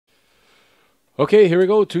Okay, here we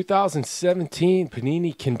go. 2017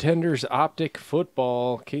 Panini Contenders Optic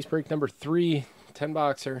Football. Case break number 3,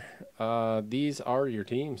 10-boxer. These are your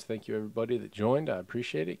teams. Thank you, everybody that joined. I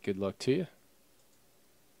appreciate it. Good luck to you.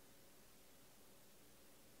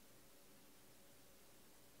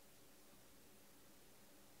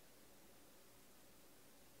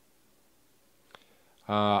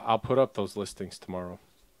 I'll put up those listings tomorrow.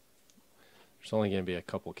 There's only going to be a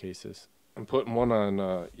couple cases. I'm putting one on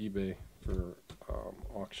eBay for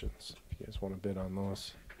auctions. If you guys want to bid on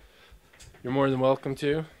those, you're more than welcome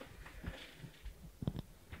to.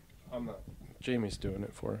 I'm not. Jamie's doing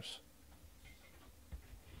it for us.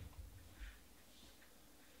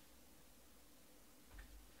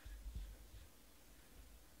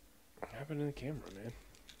 What happened to the camera, man?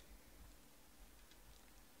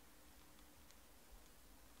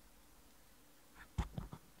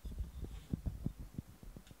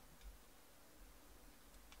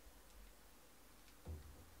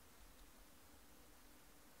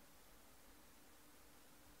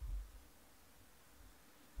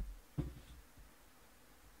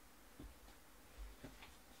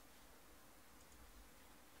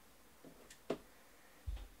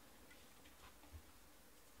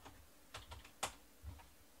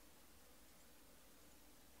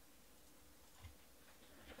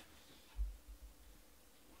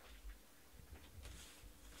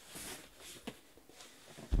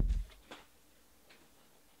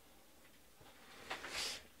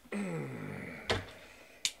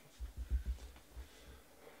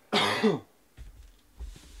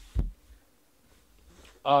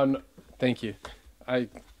 No, thank you. I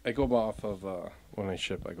go off of when I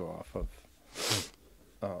ship. I go off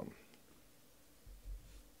of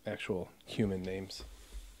actual human names,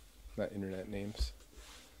 not internet names.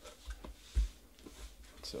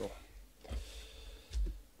 So,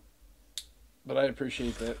 but I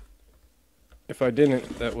appreciate that. If I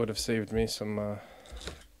didn't, that would have saved me some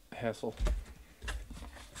hassle.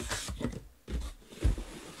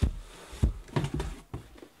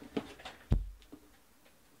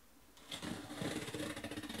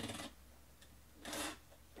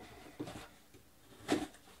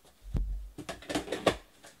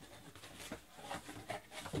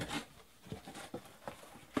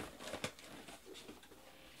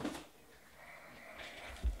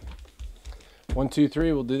 One, two,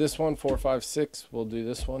 three, we'll do this one. 4, 5, 6, we'll do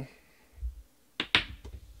this one.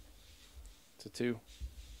 It's a 2.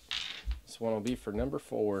 This one will be for number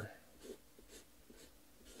 4.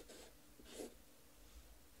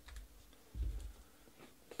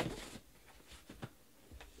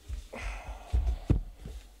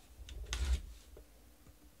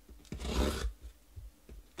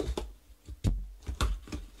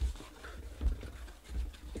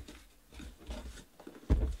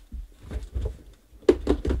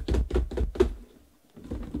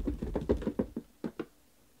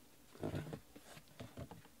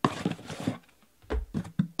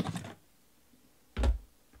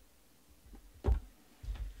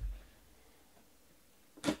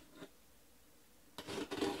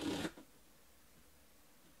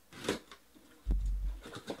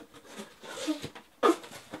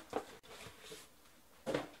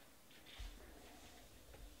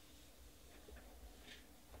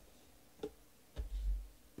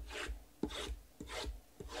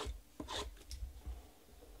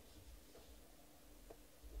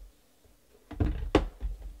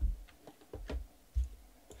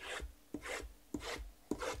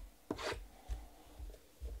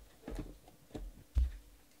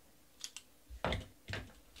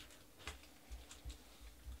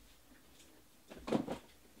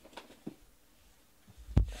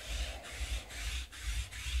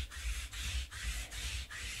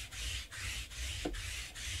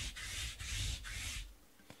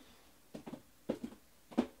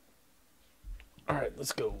 All right,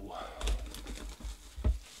 let's go.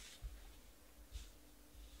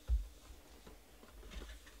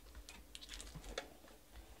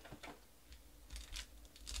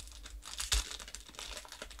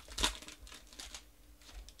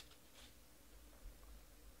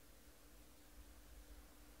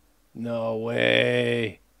 No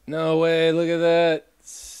way. No way. Look at that.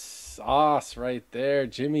 Sauce right there.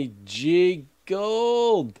 Jimmy G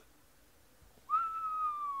Gold.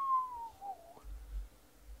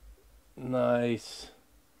 Nice.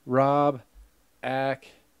 Rob Ack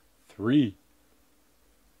 3.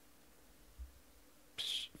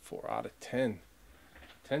 4 out of 10.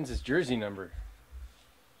 10's his jersey number.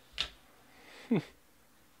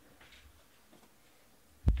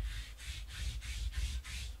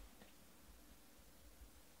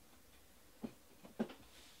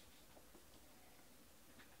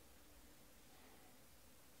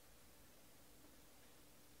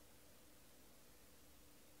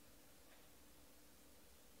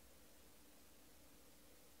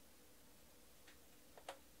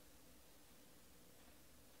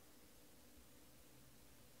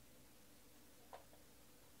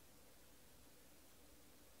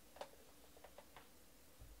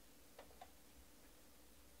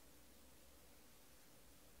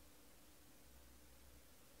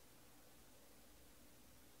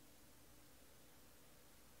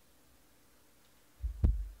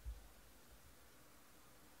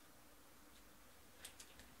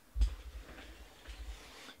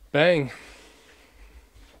 Bang.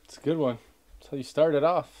 It's a good one. That's how you start it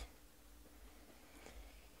off.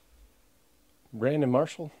 Brandon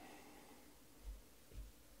Marshall.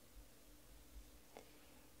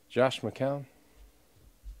 Josh McCown.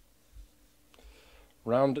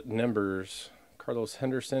 Round numbers. Carlos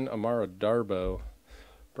Henderson, Amara Darbo.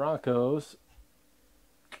 Broncos.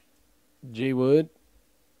 Jay Wood.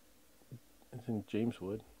 I think James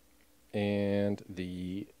Wood. And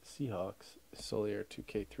the Seahawks. Solier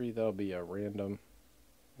 2K3. That'll be a random.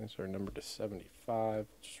 That's our number to 75.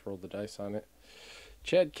 Just roll the dice on it.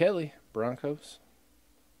 Chad Kelly, Broncos.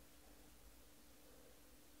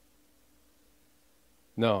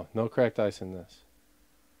 No cracked ice in this.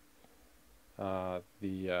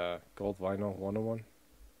 The gold vinyl 101.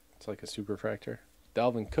 It's like a superfractor.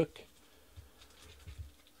 Dalvin Cook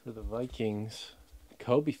for the Vikings.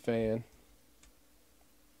 Kobe fan.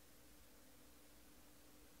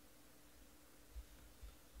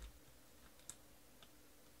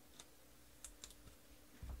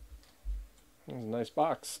 That's a nice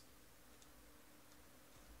box.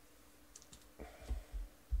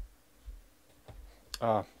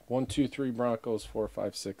 Ah, 1, 2, 3 Broncos, 4,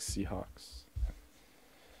 5, 6 Seahawks.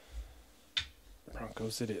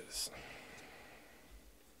 Broncos it is.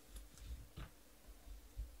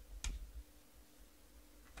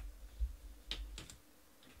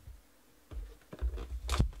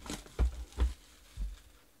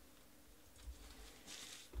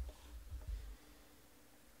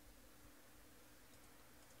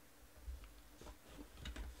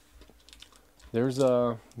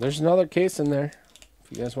 There's another case in there.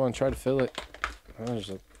 If you guys want to try to fill it. There's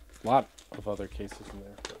a lot of other cases in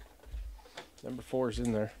there. But number 4 is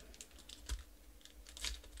in there.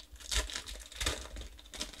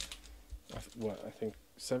 What, I think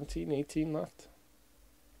 17, 18 left.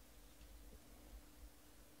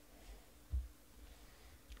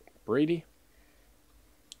 Brady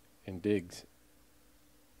and Diggs.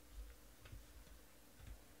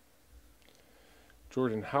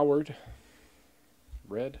 Jordan Howard.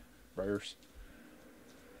 Red. Bears.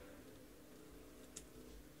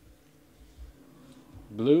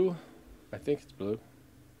 Blue. I think it's blue.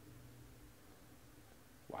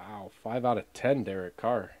 Wow. 5 out of 10, Derek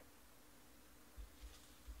Carr.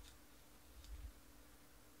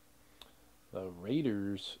 The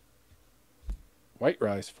Raiders. White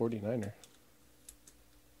Rice, 49er.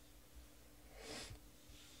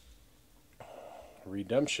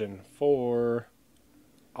 Redemption for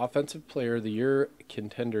Offensive Player of the Year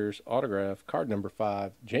Contenders autograph. Card number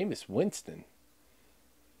 5, Jameis Winston.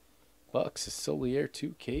 Bucks is Solier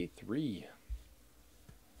 2K3.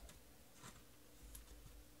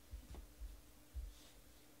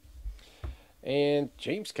 And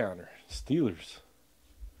James Conner, Steelers.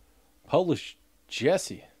 Polish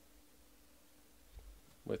Jesse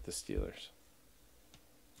with the Steelers.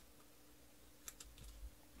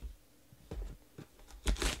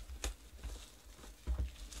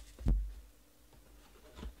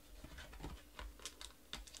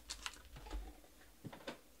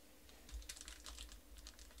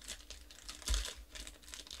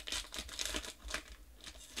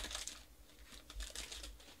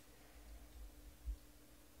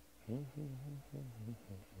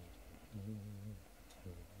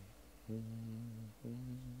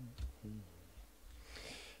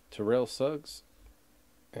 Terrell Suggs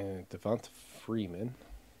and Devonta Freeman.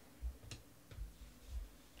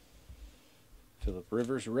 Phillip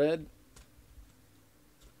Rivers red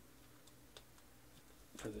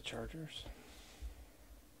for the Chargers.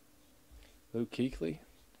 Luke Kuechly,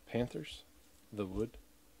 Panthers, the Wood.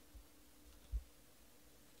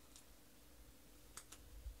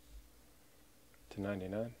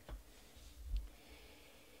 /99.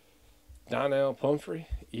 Donnell Pumphrey,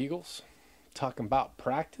 Eagles. Talking about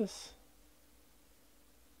practice.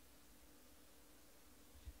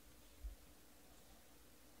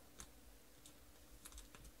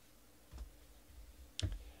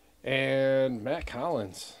 And Matt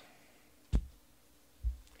Collins.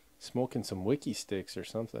 Smoking some wiki sticks or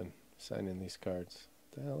something. Signing these cards.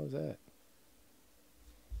 What the hell is that?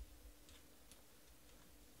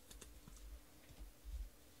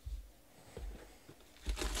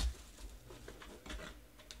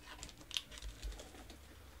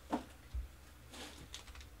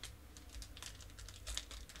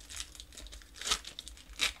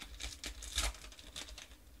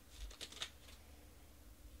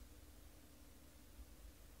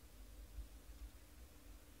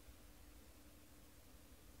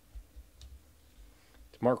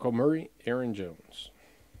 Marco Murray, Aaron Jones.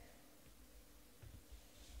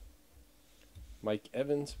 Mike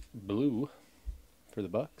Evans, blue for the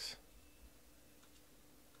Bucks.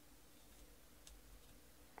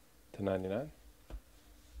 /99.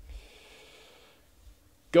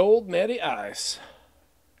 Gold Matty Ice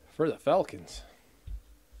for the Falcons.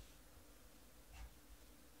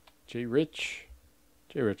 J. Rich.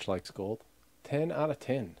 J. Rich likes gold. 10 out of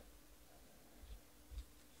 10.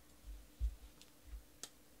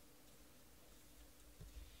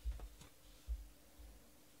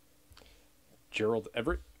 Gerald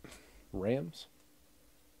Everett, Rams.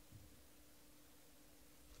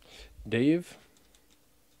 Dave.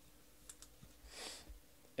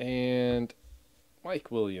 And Mike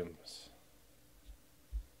Williams,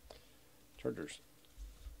 Chargers.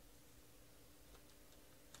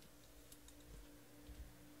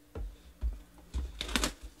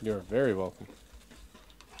 You're very welcome.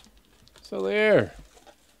 So there.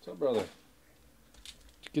 What's up, brother? Did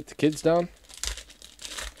you get the kids down?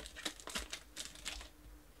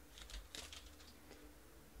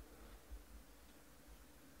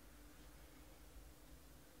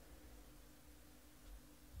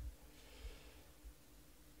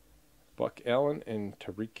 Buck Allen and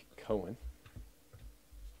Tariq Cohen.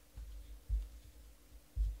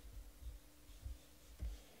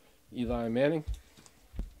 Eli Manning.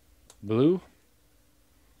 Blue.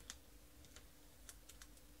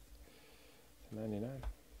 /99.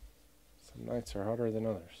 Some nights are hotter than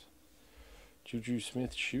others. Juju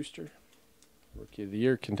Smith-Schuster. Rookie of the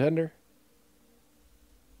Year contender.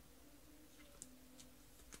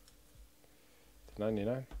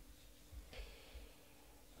 /99.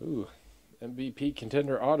 Ooh. MVP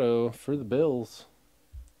contender auto for the Bills.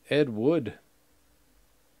 Ed Wood.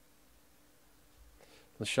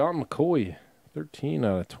 LaShawn McCoy. 13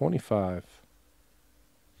 out of 25.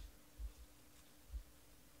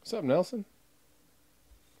 What's up, Nelson?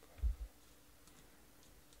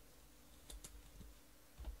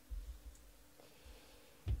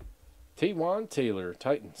 Taywan Taylor,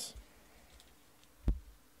 Titans.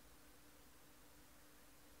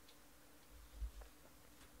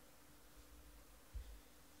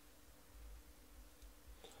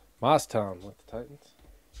 Tosstown with the Titans.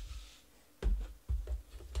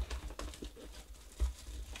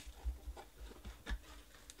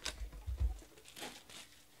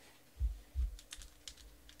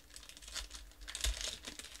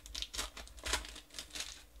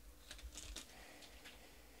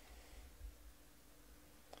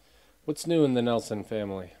 What's new in the Nelson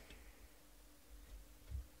family?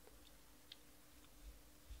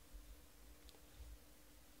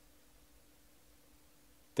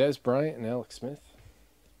 Des Bryant and Alex Smith.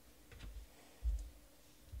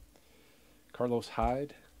 Carlos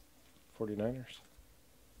Hyde, 49ers.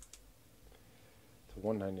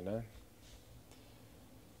 /199.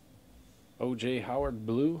 O.J. Howard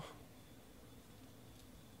Blue.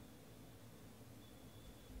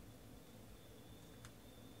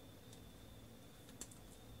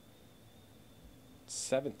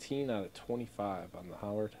 /17 out of 25 on the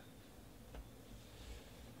Howard.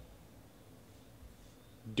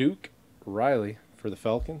 Duke Riley for the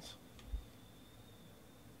Falcons.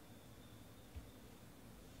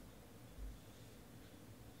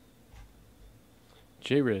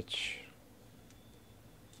 J. Rich.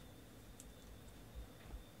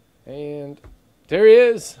 And there he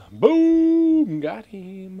is. Boom! Got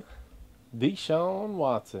him. Deshaun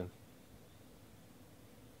Watson.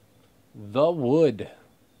 The Wood.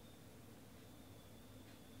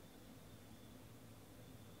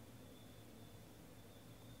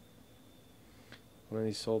 One of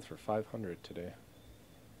these sold for $500 today.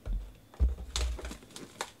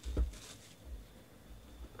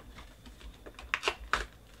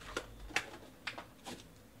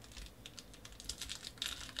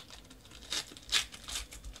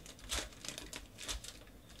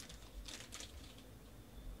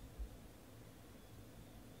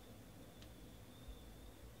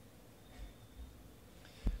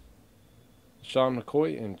 Sean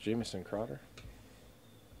McCoy and Jamison Crowder.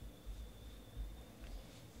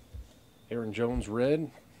 Aaron Jones red,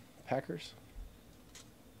 Packers.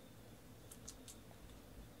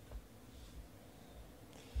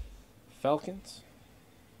 Falcons.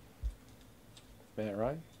 Matt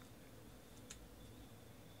Ryan.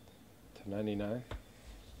 /99.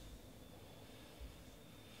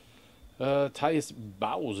 Tyus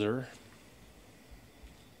Bowser.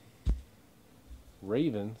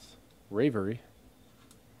 Ravens. Ravery.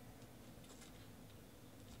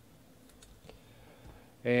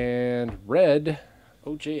 And red,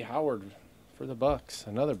 O.J. Howard for the Bucks.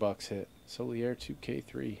 Another Bucks hit. Solier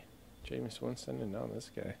 2K3. Jameis Winston, and now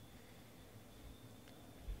this guy.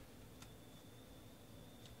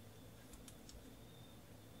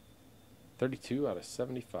 $32 out of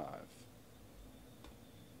 75.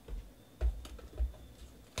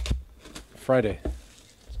 Friday.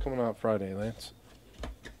 It's coming out Friday, Lance.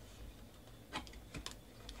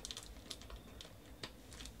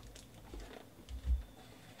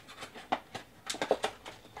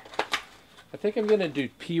 I think I'm going to do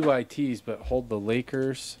PYTs, but hold the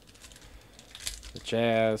Lakers, the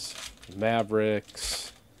Jazz, the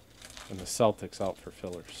Mavericks, and the Celtics out for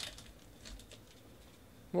fillers.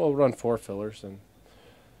 We'll run 4 fillers, and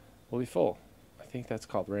we'll be full. I think that's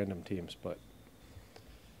called random teams, but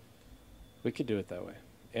we could do it that way.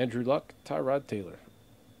 Andrew Luck, Tyrod Taylor.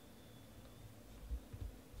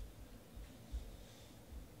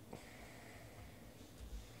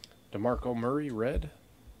 DeMarco Murray, red.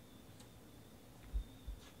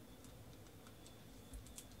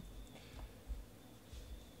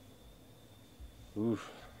 Oof.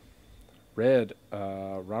 Red,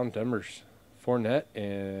 round numbers, Fournette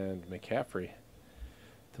and McCaffrey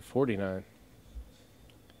to 49.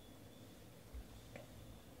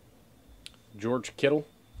 George Kittle,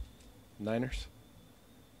 Niners.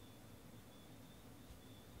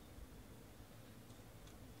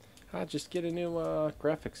 Just get a new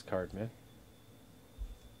graphics card, man.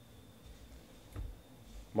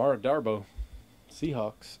 Mara Darbo,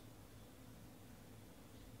 Seahawks.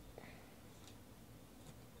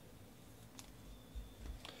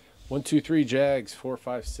 One, two, three, Jags. 4,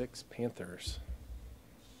 5, 6, Panthers.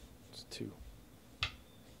 It's 2.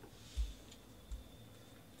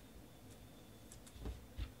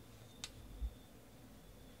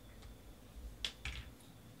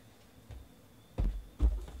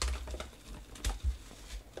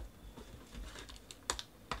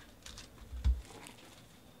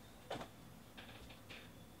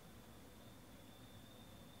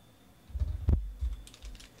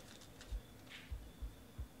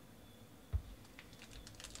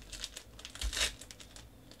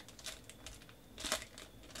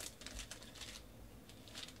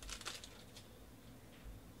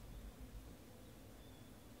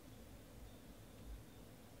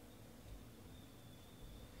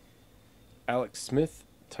 Alex Smith,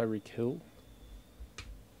 Tyreek Hill,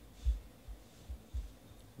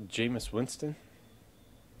 Jameis Winston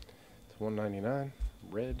to 199,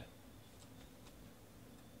 red.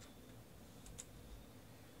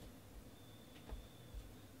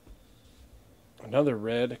 Another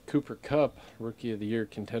red, Cooper Kupp, Rookie of the Year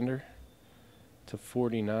contender to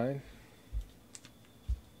 49.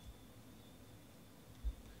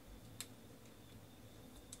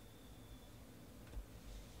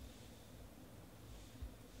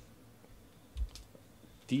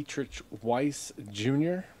 Dietrich Weiss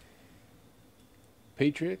Jr.,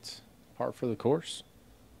 Patriots, par for the course.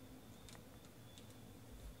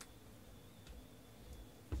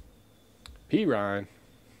 P. Ryan,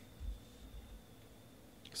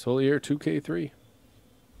 Solier 2K3.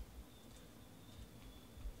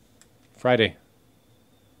 Friday.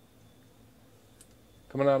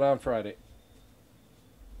 Coming out on Friday.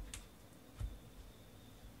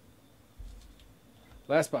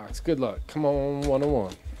 Last box. Good luck. Come on,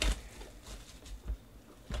 101.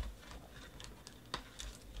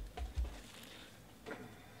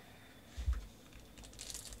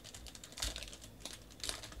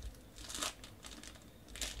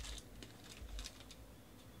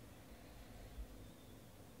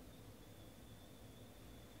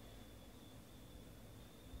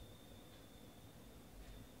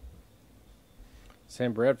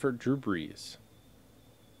 Sam Bradford, Drew Brees.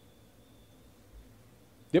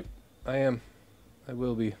 Yep, I am. I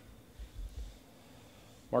will be.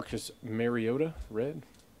 Marcus Mariota, red.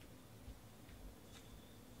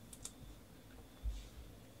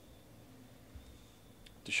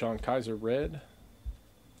 Deshaun Kaiser, red.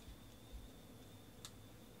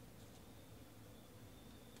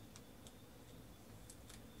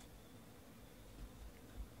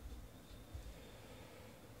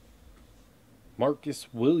 Marcus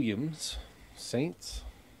Williams, Saints.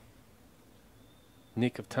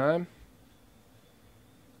 Nick of Time.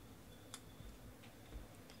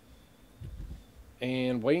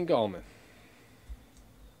 And Wayne Gallman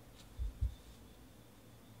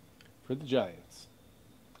for the Giants.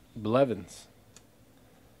 Blevins.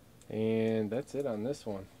 And that's it on this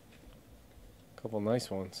one. A couple nice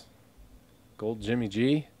ones. Gold Jimmy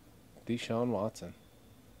G. Deshaun Watson.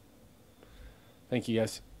 Thank you,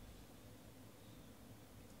 guys.